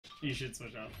You should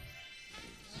switch up.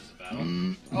 This is a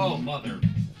battle. Oh, mother.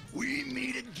 We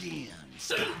meet again,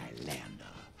 Skylander.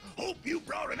 Hope you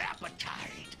brought an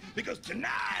appetite, because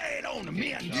tonight on the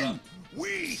menu,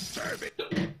 we serve it.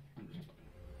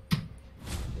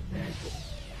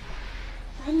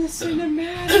 On the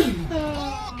cinematic,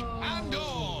 though. I'm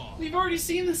gone. We've already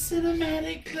seen the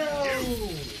cinematic, though.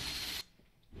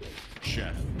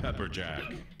 Chef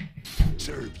Pepperjack.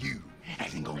 Serve you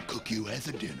as in gonna cook you as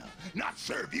a dinner, not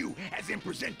serve you as in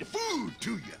present the food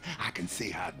to you. I can see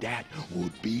how that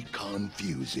would be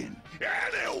confusing.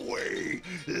 Anyway,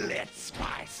 let's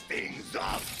spice things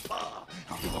up.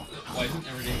 Why isn't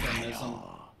everything feminism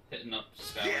hitting up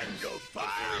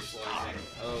Skylanders?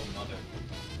 Oh, mother.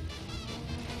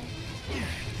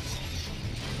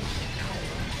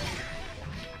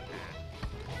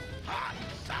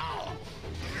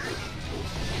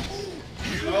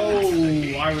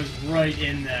 Oh, I was right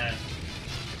in that.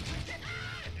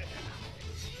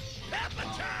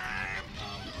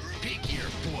 Pick your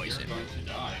poison. You're going to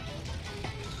die.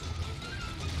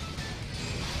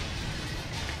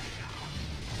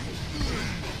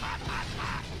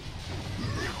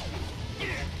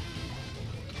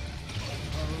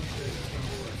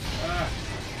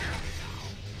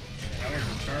 That was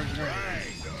a charge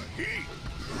right.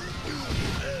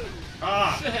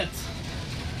 Ah! Shit!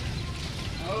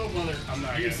 Oh, mother. I'm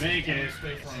not gonna make it.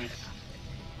 Stay for me.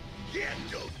 Get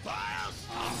your files.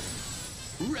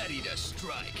 Ready to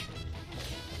strike.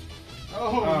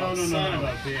 Oh, no, son of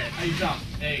a bitch. I jumped.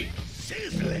 Hey.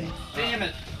 Sizzling. Damn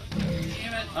it.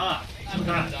 Damn it. Ah! I'm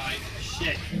gonna die.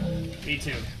 Shit. Me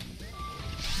too.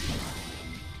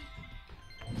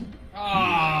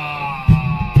 Ah!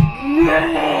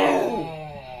 No!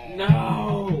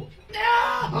 No!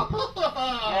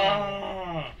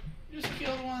 You just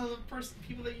killed one of the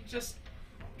people that you just...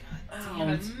 God damn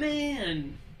Oh, it.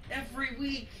 man! Every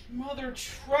week! Mother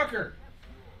trucker!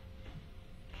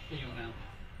 What do you want now?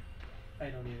 I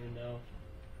don't even know.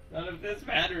 None of this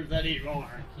matters anymore.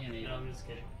 I can't even. No, I'm just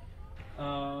kidding.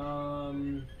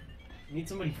 I need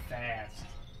somebody fast.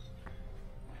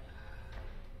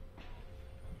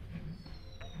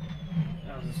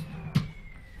 I'll just...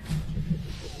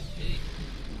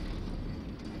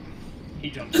 He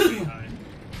jumps too high.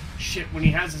 Shit, when he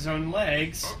has his own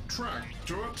legs. Track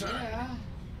to attack. Yeah.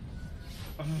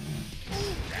 Oh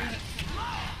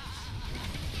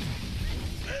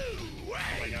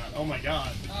my god, oh my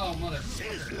god. Oh, mother.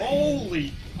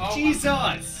 Holy Oh,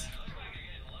 Jesus!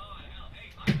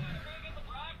 I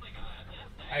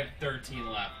have 13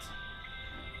 left.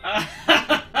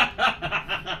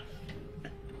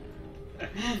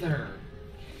 Mother.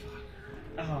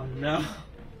 Oh no.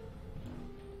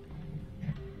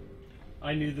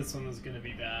 I knew this one was gonna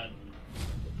be bad.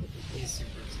 He's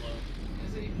super slow.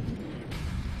 Is he?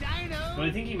 But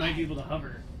I think he might be able to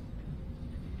hover.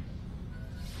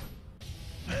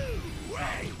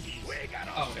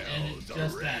 Oh, and it's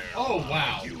just that. Oh,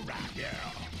 wow. You right there.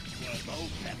 Mo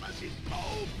peppers is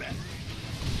Mo peppers.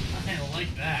 I don't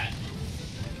like that.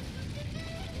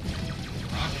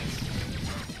 Rockets.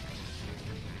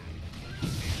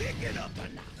 Pick it up a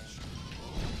notch.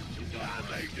 I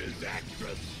make this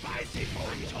extra spicy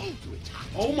for you. Told you it's hot.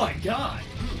 Oh my god!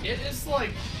 It is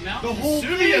like Mount The whole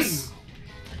Vesuvius. thing!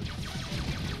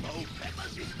 Mo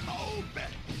peppers is Mo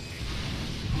peppers.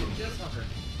 It does hover.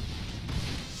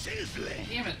 Sizzling.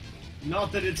 Damn it.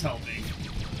 Not that it's helping.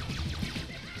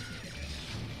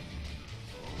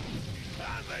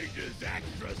 I make this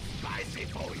extra spicy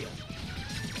for you.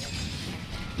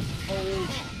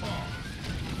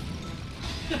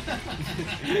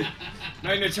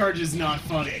 Magna Charge is not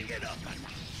funny. Pick it up a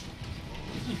notch.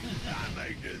 I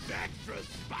make this extra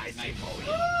spicy Nice. for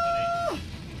you. Ah!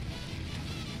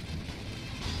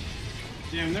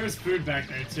 Damn, there's food back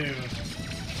there too.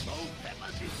 Mo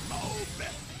peppers is Mo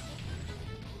peppers.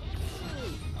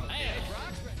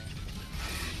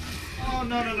 Oh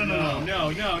no no no no no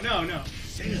no no no!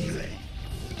 Sizzling.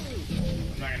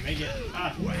 I'm not gonna make it.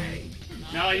 Ah! Wait.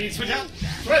 Now I need to switch out.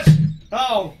 Switch!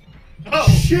 Oh! Oh!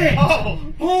 Shit! Oh!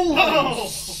 Holy Oh!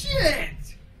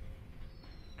 shit!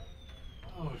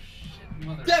 Oh, shit,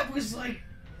 mother. That was like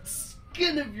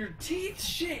skin of your teeth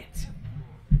shit.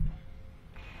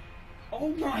 Oh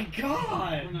my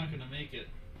god! We're not gonna make it.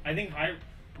 I think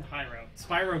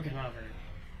Spyro can hover.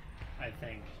 I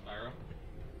think. Spyro?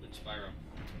 Which Spyro?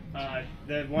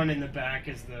 The one in the back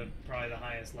is probably the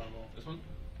highest level. This one?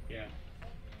 Yeah.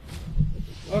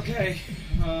 Okay.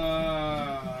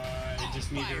 I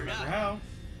just need to remember how.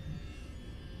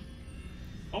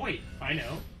 Oh wait, I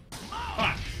know.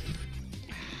 Fuck.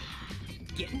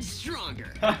 Getting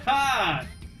stronger. Haha!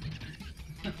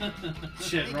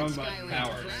 Shit, wrong button.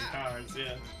 Powers. Powers,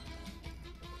 yeah.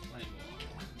 Flame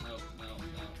wall. No.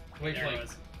 Wait, There it wait.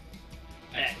 was.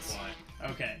 X. X. Y.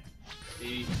 Okay.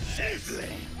 E. Seriously.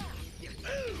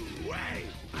 Ooh, wait.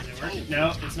 Is it working?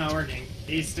 No, it's not working.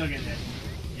 He's still getting it.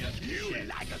 Yep. You Shit.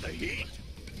 like the heat?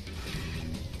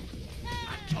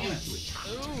 I told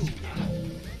you.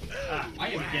 Ah, I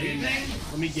am get in there. anything.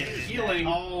 Let me get it. Healing.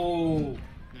 Oh.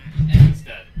 And he's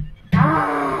dead.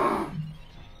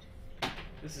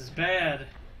 This is bad.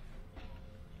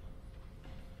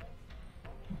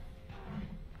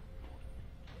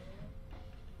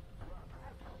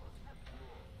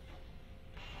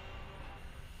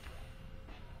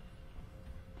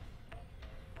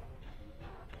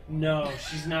 No,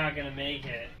 she's not gonna make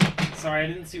it. Sorry, I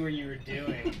didn't see what you were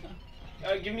doing.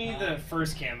 Give me the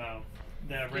first camo.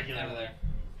 The regular Out of one. there.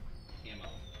 Ammo.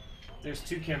 There's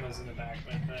two camos in the back,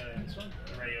 but This one?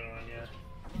 the regular one,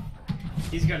 yeah.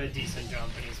 He's got a decent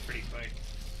jump and he's pretty quick.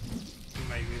 He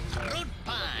might be able to Root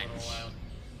for a little while.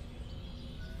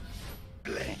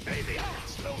 Baby, I'll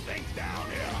slow things down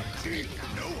here. See,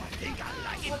 no, I think I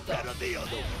like it better the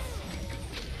other way.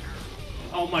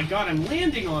 Oh my god, I'm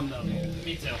landing on them!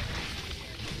 Me too.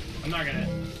 I'm not gonna...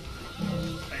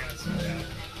 I gotta switch out.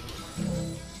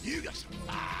 You got some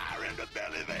fire in the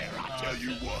belly there, I tell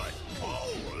you shit. what.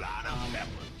 Whole lot of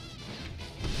pepper.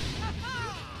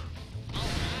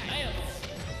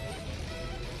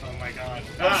 Oh my god.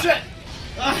 Oh shit!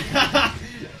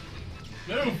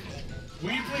 Move!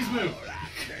 Will you please move? Oh, that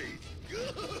tastes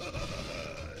good.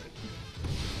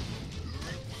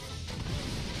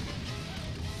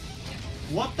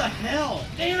 What the hell?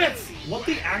 Damn it! What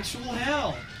the actual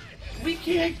hell? We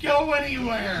can't go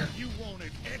anywhere! You want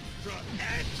it extra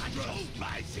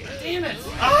spicy. Damn it!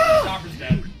 Ah! Chopper's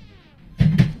dead.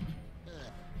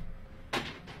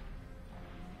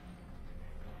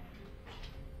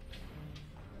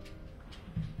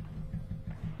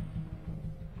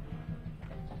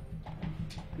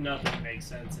 Nothing makes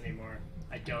sense anymore.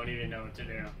 I don't even know what to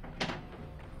do.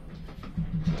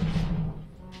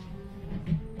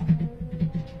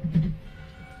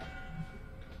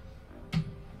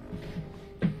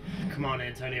 Come on,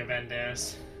 Antonio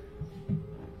Banderas.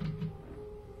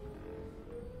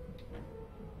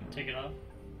 Take it off.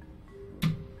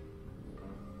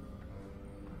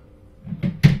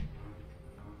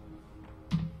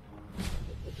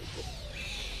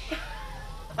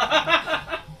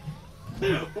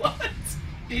 What?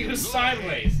 He was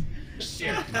sideways.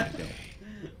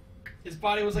 His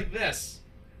body was like this.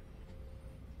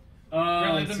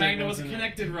 Apparently the so magnet it wasn't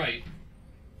connected right.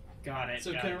 Got it.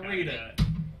 So got couldn't got read got it.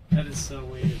 That is so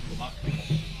weird.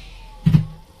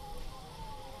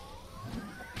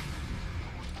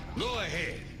 Go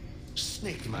ahead.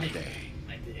 Snake my day.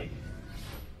 I did.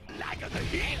 Like the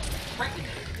heat. Right in the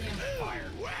damn fire.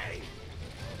 Wait.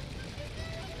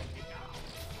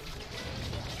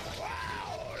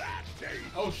 Wow, that tastes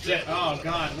Oh shit. Oh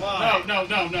god, why? No.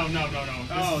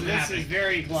 Oh, isn't this happening. is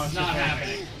very It's not claustrophobic.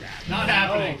 happening. Not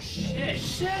happening. Oh shit.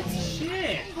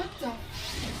 Shit. What the?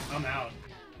 I'm out.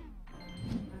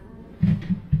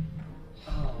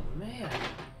 Oh man.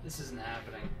 This isn't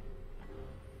happening.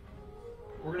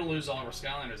 We're gonna lose all of our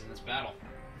Skylanders in this battle.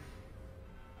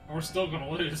 And we're still gonna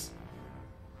lose.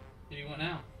 Who do you want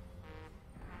now?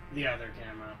 The other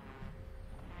camera.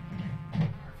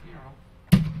 Our funeral.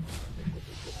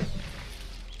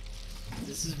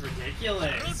 This is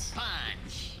ridiculous.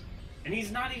 Punch. And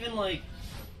he's not even like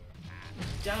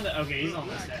down to. Okay, he's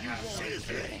almost at halfway.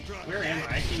 Where am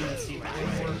I? I can't even see my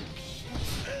way.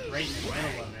 Right in the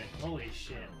middle of it. Holy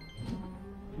shit.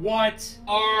 What?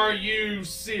 Are you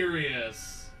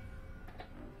serious?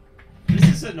 This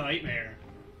is a nightmare.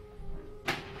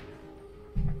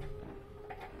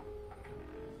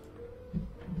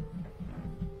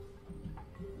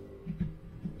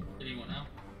 Who do you want now?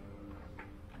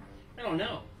 I don't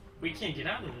know. We can't get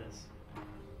out of this.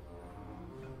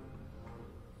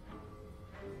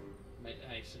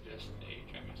 I suggest a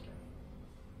trimester.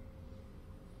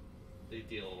 They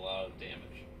deal a lot of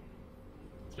damage.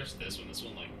 Especially this one. This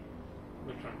one, like,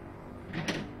 Which one?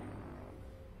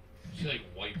 she, like,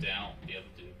 wiped out the other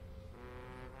two.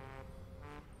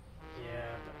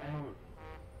 Yeah, but I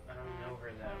don't know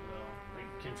her that well, like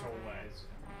control wise.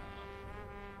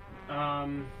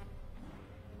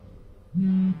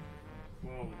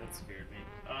 Whoa, that scared me.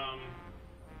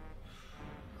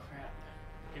 Crap.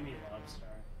 Give me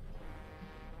Lobstar.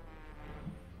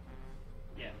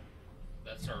 Yeah.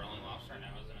 That's our only lobster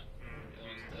now, isn't it? The other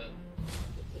one's dead.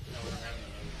 No, we don't have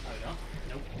another. Oh, no?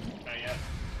 Nope. Not yet.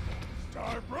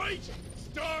 Star bright,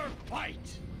 star fight.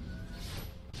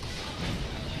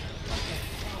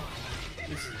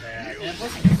 This is bad. You And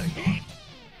plus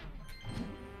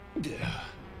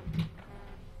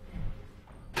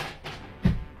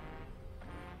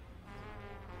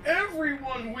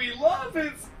Everyone we love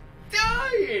is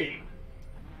dying!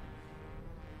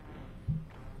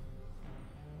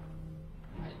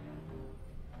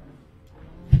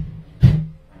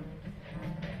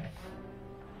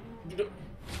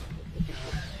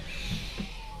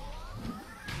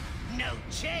 No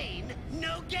chain,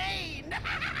 no gain.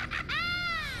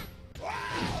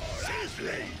 Wow,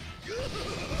 sizzling.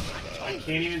 I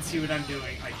can't even see what I'm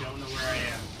doing. I don't know where I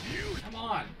am. Come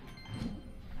on.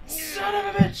 Son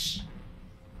of a bitch!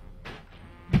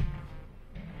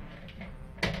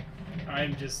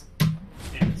 I'm just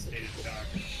in a state of shock.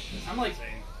 I'm like,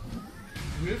 Insane.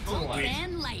 move to the left.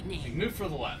 And lightning. Like, move for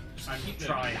the left. Just I'm keep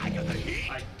trying. moving.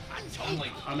 I'm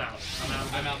like, I'm out.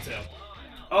 I'm out too.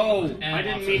 Oh, And I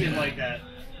didn't also mean it dead. like that.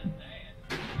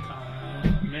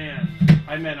 Man,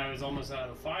 I meant I was almost out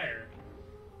of the fire.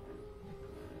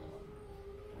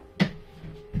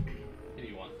 Hit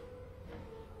you one.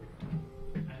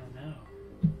 I don't know.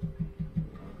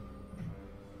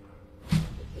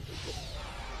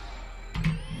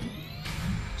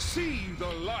 See the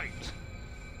light.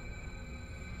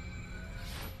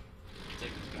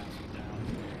 Take this bastard down.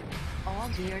 All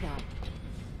geared up.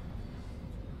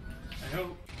 I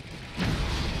hope.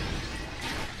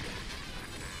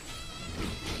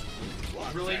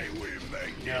 Really?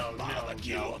 No,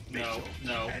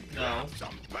 no.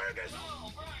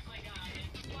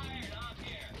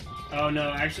 Oh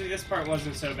no, actually this part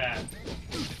wasn't so bad.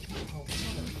 Oh,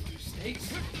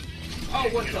 steaks? Oh,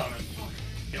 what the?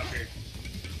 Get up here.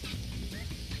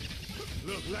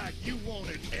 Look like you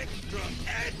wanted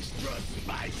extra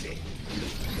spicy.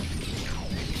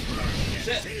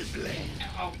 Shit. Sizzling.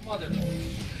 Oh, mother.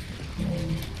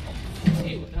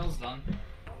 Hey, what the hell's done?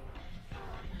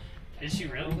 Is she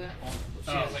really? Roll that? Oh, she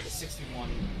Oh. has like a 61.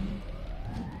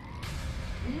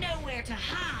 Nowhere to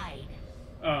hide.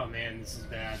 Oh man, this is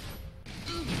bad.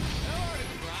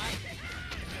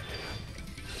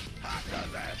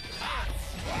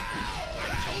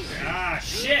 Ah,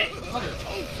 shit! Mother.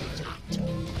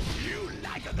 You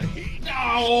like the heat?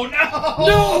 No, no!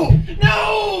 No!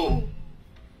 No!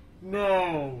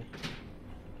 No!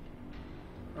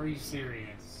 Are you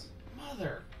serious?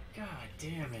 Mother. God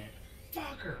damn it.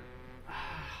 Fucker.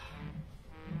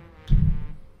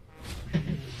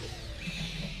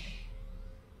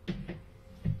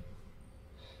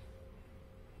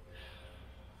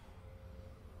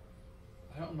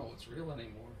 I don't know what's real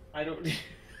anymore. I don't.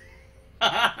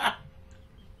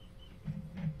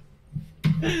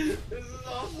 This is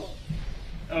awful.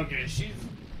 Okay, she's.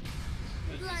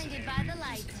 Blinded by the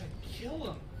light. Kill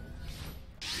him.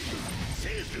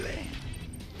 Sizzling.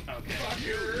 Okay.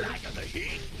 You like the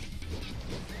heat?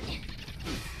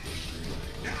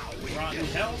 Now we Rotten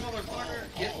hell, motherfucker.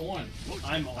 Get one.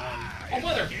 I'm on. Oh,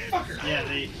 motherfucker! Yeah,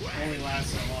 they only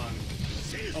last so long.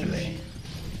 sizzling.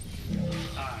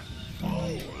 Ah.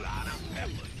 Whole lot of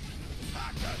peppers.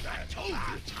 Hot as I told you.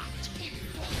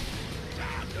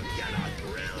 Time to get a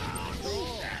grill on.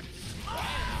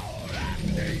 Wow, that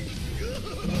tastes good.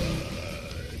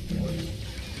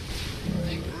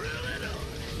 Grill it up.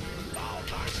 All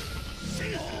right.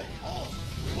 Sizzling.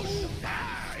 Push the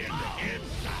fire in the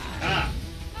inside. Ah.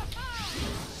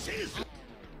 Sizzling.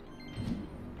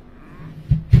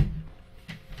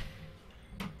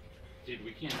 Dude,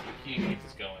 we can't keep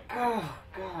this going. Oh,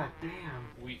 god damn.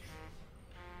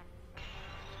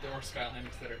 There are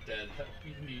Skylanders that are dead that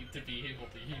we need to be able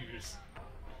to use.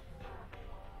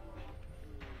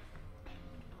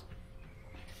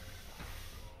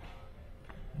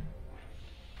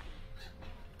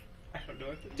 I don't know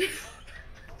what to do.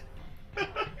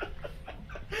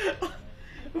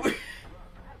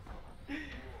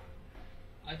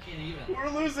 I can't even. We're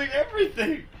losing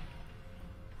everything.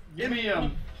 Give me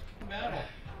Metal.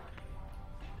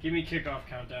 Give me kickoff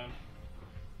countdown.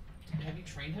 Have you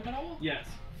trained him at all? Yes.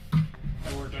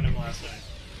 I worked on him last night.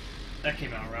 That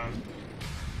came out wrong.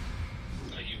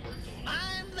 Oh, you worked on it.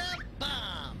 I'm the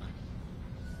bomb.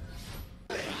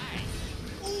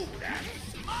 Ooh, that's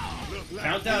small. Look like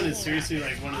Countdown you is seriously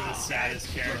want like one of the saddest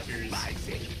characters.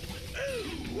 spicy.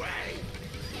 Ooh, wait.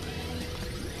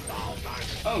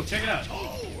 Oh, check it out.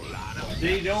 Whole lot of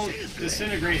They don't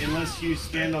disintegrate unless you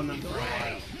stand on them for a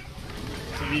while.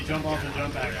 So if you jump off and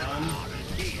jump back on,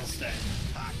 they'll stay.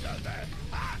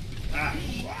 Ah,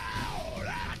 wow,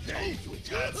 that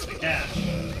tastes good. cash.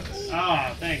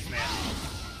 Oh, thanks, man.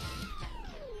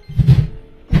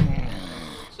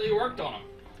 So you worked on him.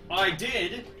 I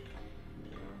did.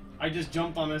 I just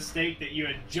jumped on a stake that you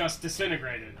had just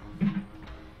disintegrated.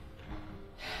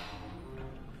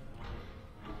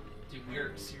 Dude, We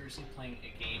are seriously playing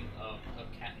a game of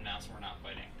cat and mouse and we're not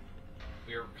fighting.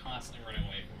 We are constantly running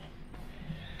away from them.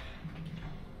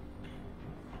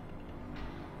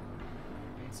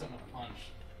 I need someone to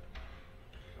punch.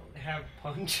 Have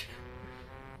punch.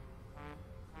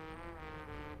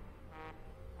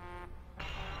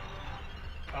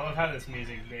 I love how this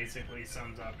music basically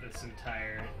sums up this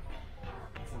entire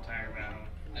battle.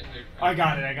 I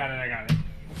got it.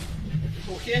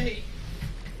 Okay.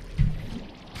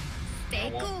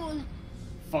 Stay cool.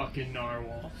 Fucking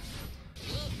narwhal.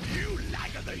 You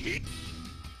like the heat?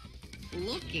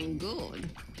 Looking good.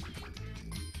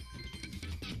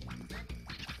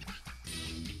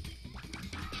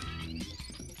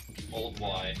 Hold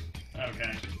wide.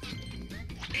 Okay.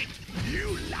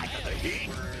 You like the heat?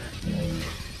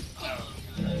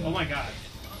 Oh my god.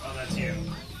 Oh, that's you.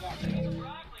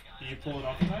 Did you pull it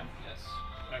off the time? Yes.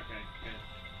 Okay, good.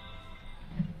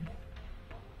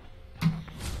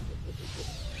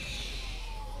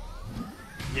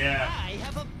 Yeah. I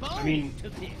have a bone I mean, to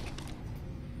pick.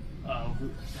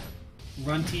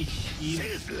 Runty Sheep,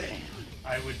 Sizzling.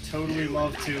 I would totally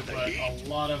love to, but a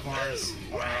lot of ours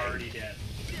are already dead.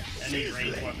 Any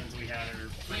ranged weapons we had are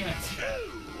pretty much dead.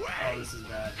 Oh, this is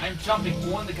bad. I'm jumping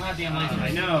on the goddamn laser.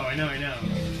 I know.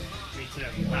 Me too.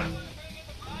 Ah.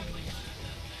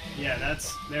 Yeah,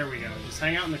 there we go. Just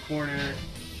hang out in the corner.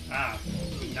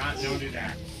 Don't do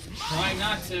that. Trying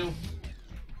not to.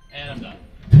 And I'm done.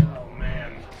 Oh,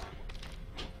 man.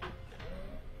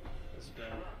 This is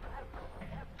bad.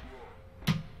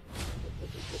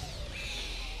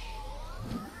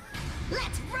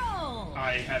 Let's roll.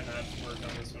 I had not worked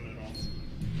on this one at all.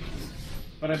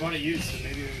 But I bought it used, so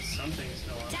maybe there's something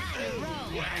still on it. Time to roll.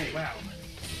 Wow, wow.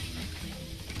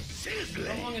 Sizzling.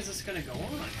 How long is this gonna go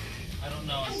on? I don't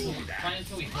know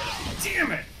until we hit it.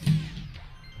 Damn it!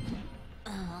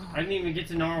 I didn't even get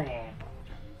to Narwhal.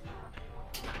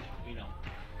 We know.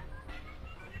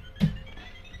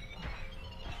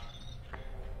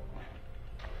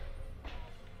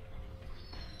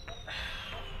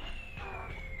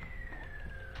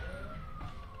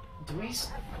 Do we...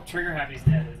 Trigger Happy's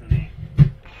dead, isn't he?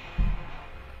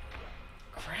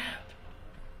 Crap.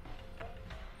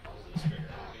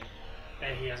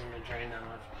 Hey, he hasn't been trained that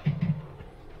much.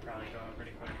 Probably go out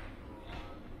pretty quick.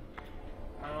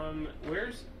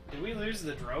 Where's... Did we lose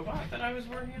the Drobot that I was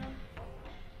working on?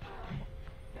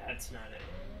 That's not it.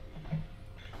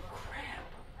 Crap.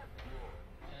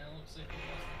 Yeah, it looks like it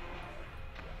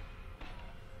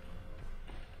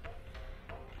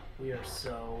We are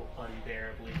so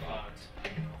unbearably fucked.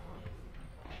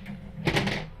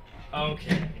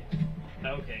 Okay.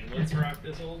 Okay, let's rock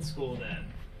this old school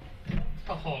then.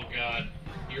 Oh god.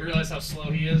 You realize how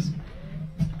slow he is?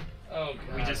 Oh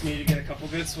god. We just need to get a couple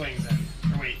good swings in.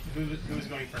 Or wait, who was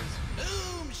going first?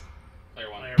 Player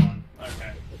one. Player one.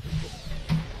 Okay.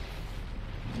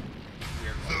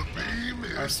 The beam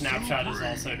is Our snapshot is supreme.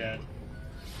 also dead.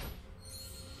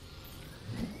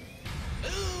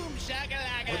 Boom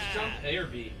shakalaka. Let's jump A or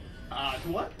B.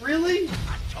 What? Really?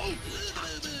 I told you.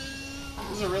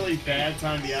 This is a really bad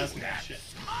time to be asking that shit.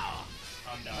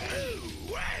 I'm dying.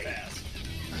 Fast.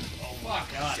 Oh my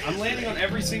god. I'm landing on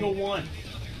every single one.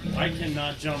 I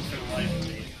cannot jump for the life of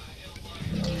me.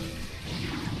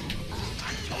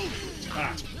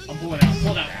 I'm pulling out.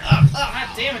 Pull out. God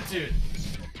damn it, dude!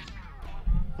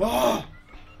 Oh!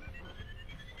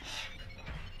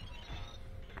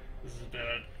 This is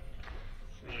bad.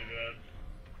 Really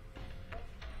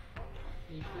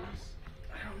bad.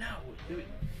 I don't know. Dude,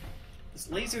 this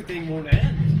laser thing won't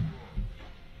end.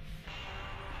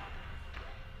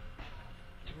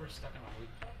 Maybe we're stuck in a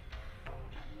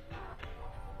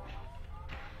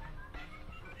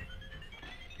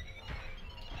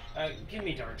loop. Give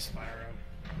me Dark Spyro.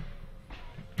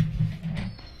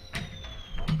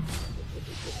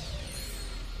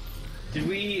 Did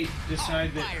we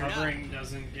decide that hovering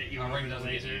doesn't get you over Hovering the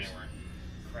doesn't get you lasers? anywhere.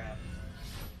 Crap.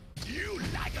 You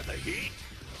like the heat?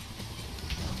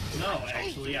 No,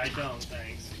 actually, I don't,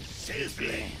 thanks.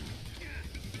 Sizzling.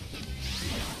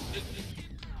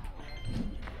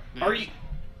 Are you...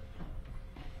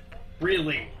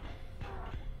 Really?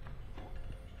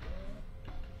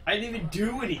 I didn't even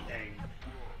do anything.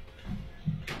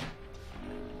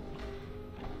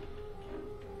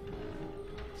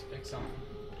 Let's pick something.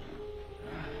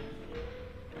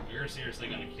 You're seriously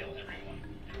gonna kill everyone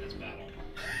in this battle.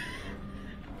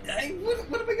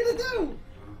 What am I gonna do?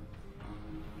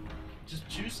 Just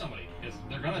choose somebody, because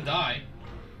they're gonna die.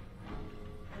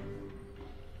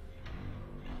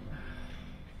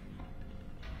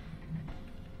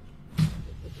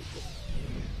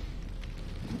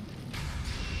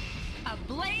 A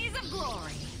blaze of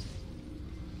glory.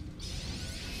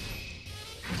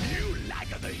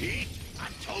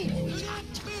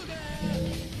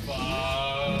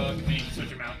 Fuck me. Switch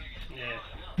him out. Yeah.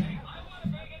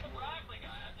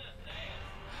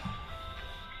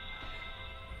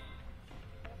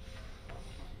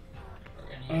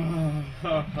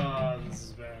 This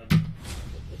is bad.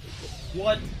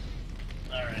 What?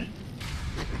 Alright.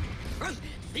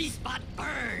 These spot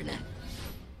burn.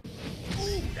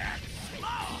 Ooh, that's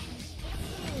smart.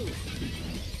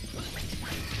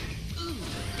 Ooh,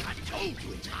 I told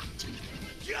you it's hot.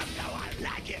 Just how I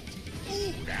like it.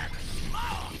 Ooh, that's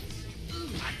smart.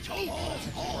 I told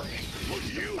you. Would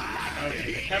you like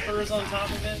Okay, the pepper is on top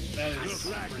of it? That is Looks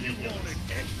like you ridiculous. want it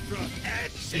extra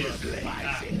sizzling.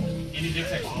 Ah, Any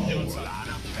dick's actually doing something. Lot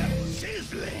of pepper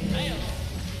sizzling.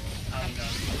 I'm done.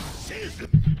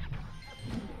 Sizzling.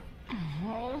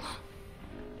 Oh.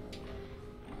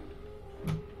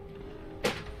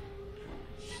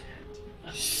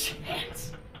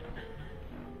 Shit.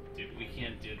 Dude, we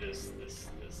can't do this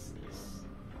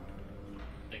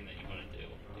thing that you want to do.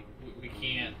 Like, we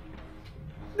can't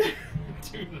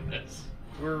do this.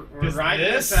 We're This- riding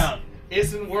this this out.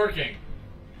 Isn't working.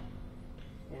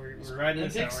 We're riding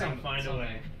this Take out. We're gonna find a something.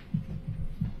 way.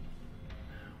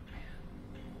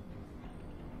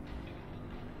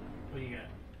 What do you got?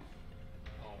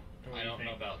 Oh, What do I you don't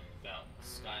know think? about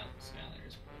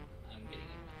Skylanders, but I'm getting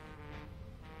it.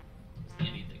 It's the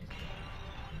indie thing.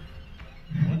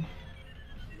 What?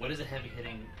 What is a heavy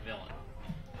hitting villain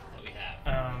that we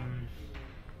have?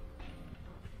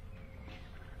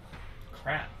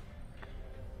 Crap.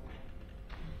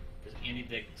 Because Andy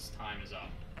Dick's time is up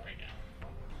right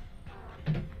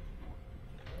now.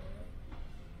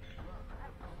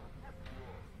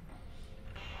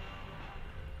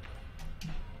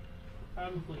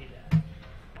 Probably that.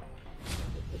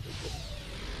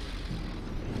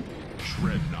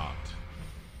 Shred not.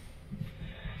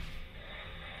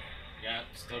 Yeah,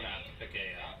 still gonna have to pick a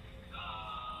Skylander.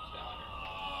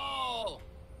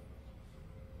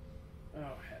 Oh,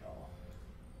 hell.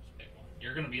 Just pick one.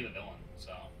 You're gonna be the villain,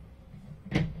 so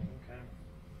Okay.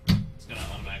 it's gonna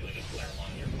automatically just player one.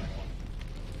 You're player one.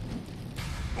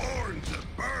 Born to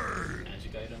burn.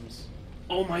 Magic items.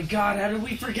 Oh my god, how did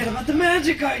we forget about the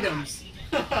magic items?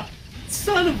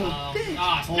 Son of a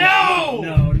bitch! No!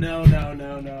 No, no, no,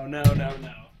 no, no, no, no,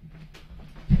 no.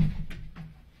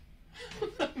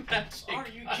 Magic Are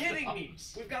you kidding me?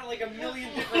 items. We've got like a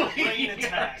million different brain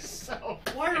attacks. So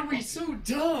Why are we so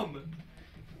dumb?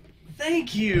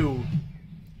 Thank you,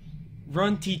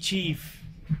 Runty Chief.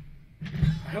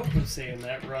 I hope I'm saying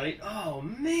that right. Oh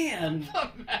man,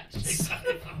 magic son of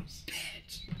a items.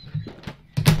 bitch.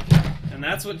 And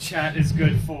that's what chat is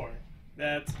good for.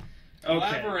 That's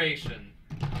okay. Collaboration.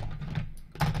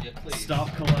 Yeah, please.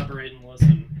 Stop, collaborate, and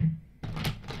listen.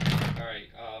 Alright,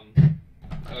 oh,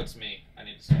 it's me. I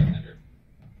need a Skylander.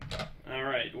 All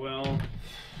right. Well.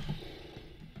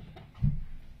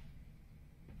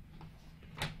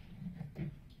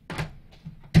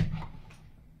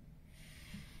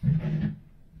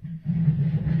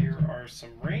 Here are some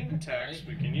rain attacks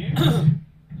we can use.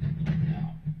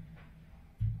 Now.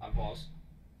 On pause.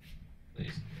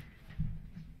 Please.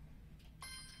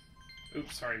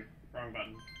 Oops, sorry, wrong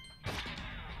button.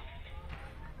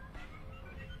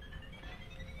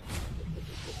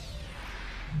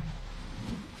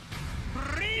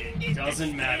 It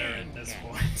doesn't matter at this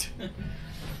point.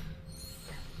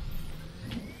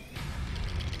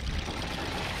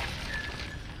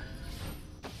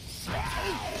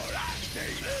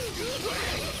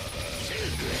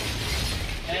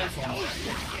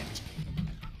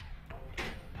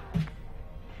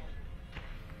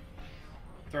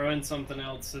 Throw in something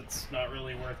else that's not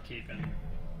really worth keeping.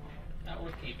 Not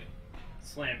worth keeping.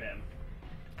 Slam Bam.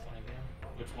 Slam Bam?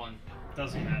 Which one?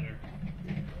 Doesn't matter.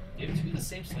 Do you have two of the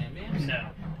same Slam Bams? No.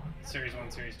 Series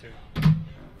 1, Series 2.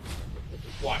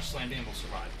 Watch, Slam Bam will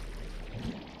survive.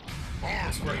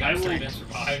 Born Swear to I God, Slam will- Bam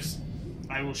survives.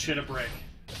 I will shit a brick.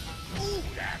 Ooh,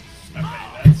 that's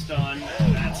Okay, that's done.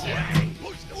 That's it.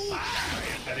 push the fire.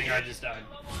 I think I just died.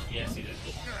 Yes, he did.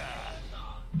 Alright,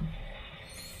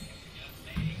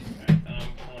 then I'm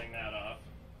pulling that off.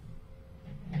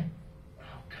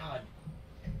 Oh god.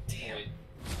 Damn. Wait.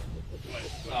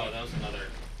 Wait, Oh, that was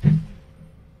another.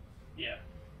 yeah.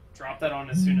 Drop that on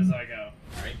as soon as I go.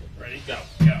 Alright. Ready? Go.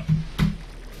 Go.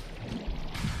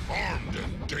 Armed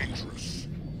and dangerous.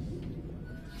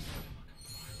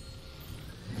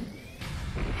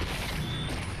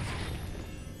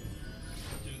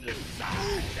 Do this.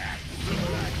 Ooh, that's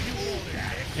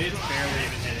It's barely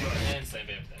even hitting. And Slam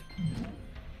Bam's dead.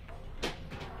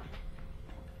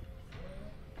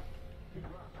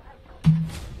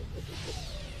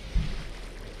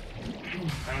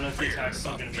 I don't don't know if the attack's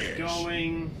still gonna be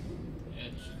going.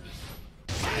 It should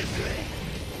be.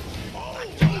 I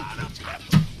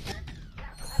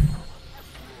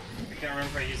can't remember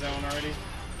if I used that one already.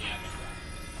 Yeah,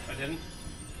 I didn't?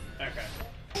 Okay.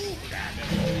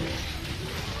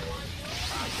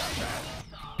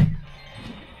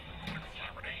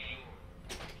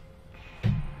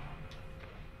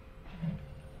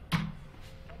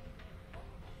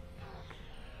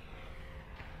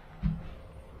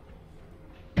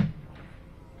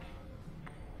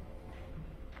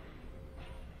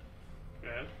 Go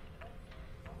ahead.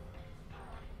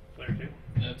 Player 2?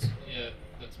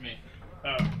 that's me. Oh,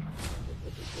 What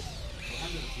happened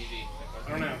to the TV? I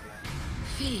don't know.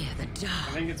 Fear the I dark.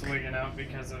 think it's wigging out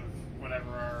because of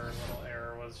whatever our little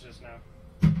error was just now.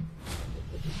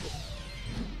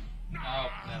 Oh,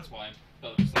 that's why.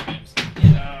 Both slow games.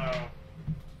 Oh.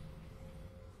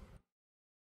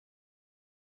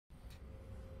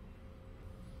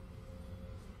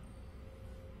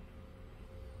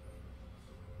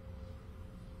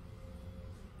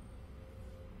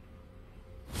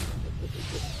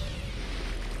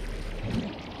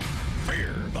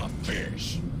 Fear the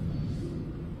fish.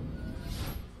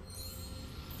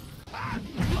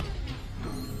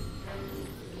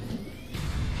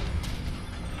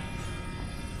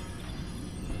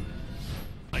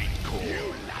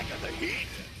 You like the heat?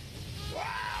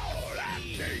 Wow, that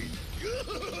tastes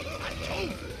good. I told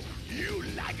you. You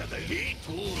like the heat?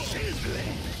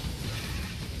 Sizzling.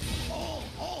 Oh.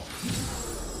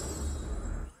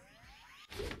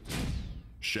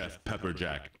 Chef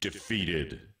Pepperjack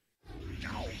defeated.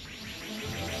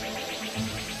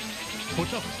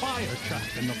 Put a fire trap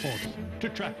in the fort to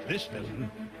trap this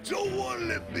villain. So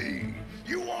what'll it be?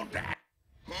 You want that?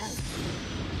 Huh?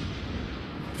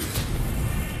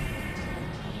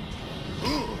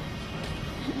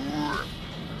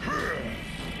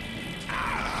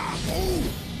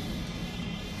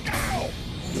 Ow!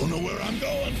 Don't know where I'm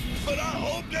going, but I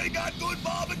hope they got good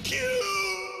barbecue!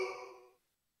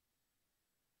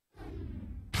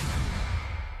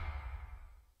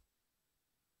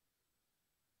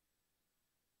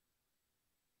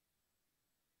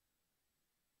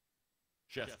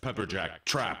 Chef Pepperjack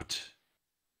trapped.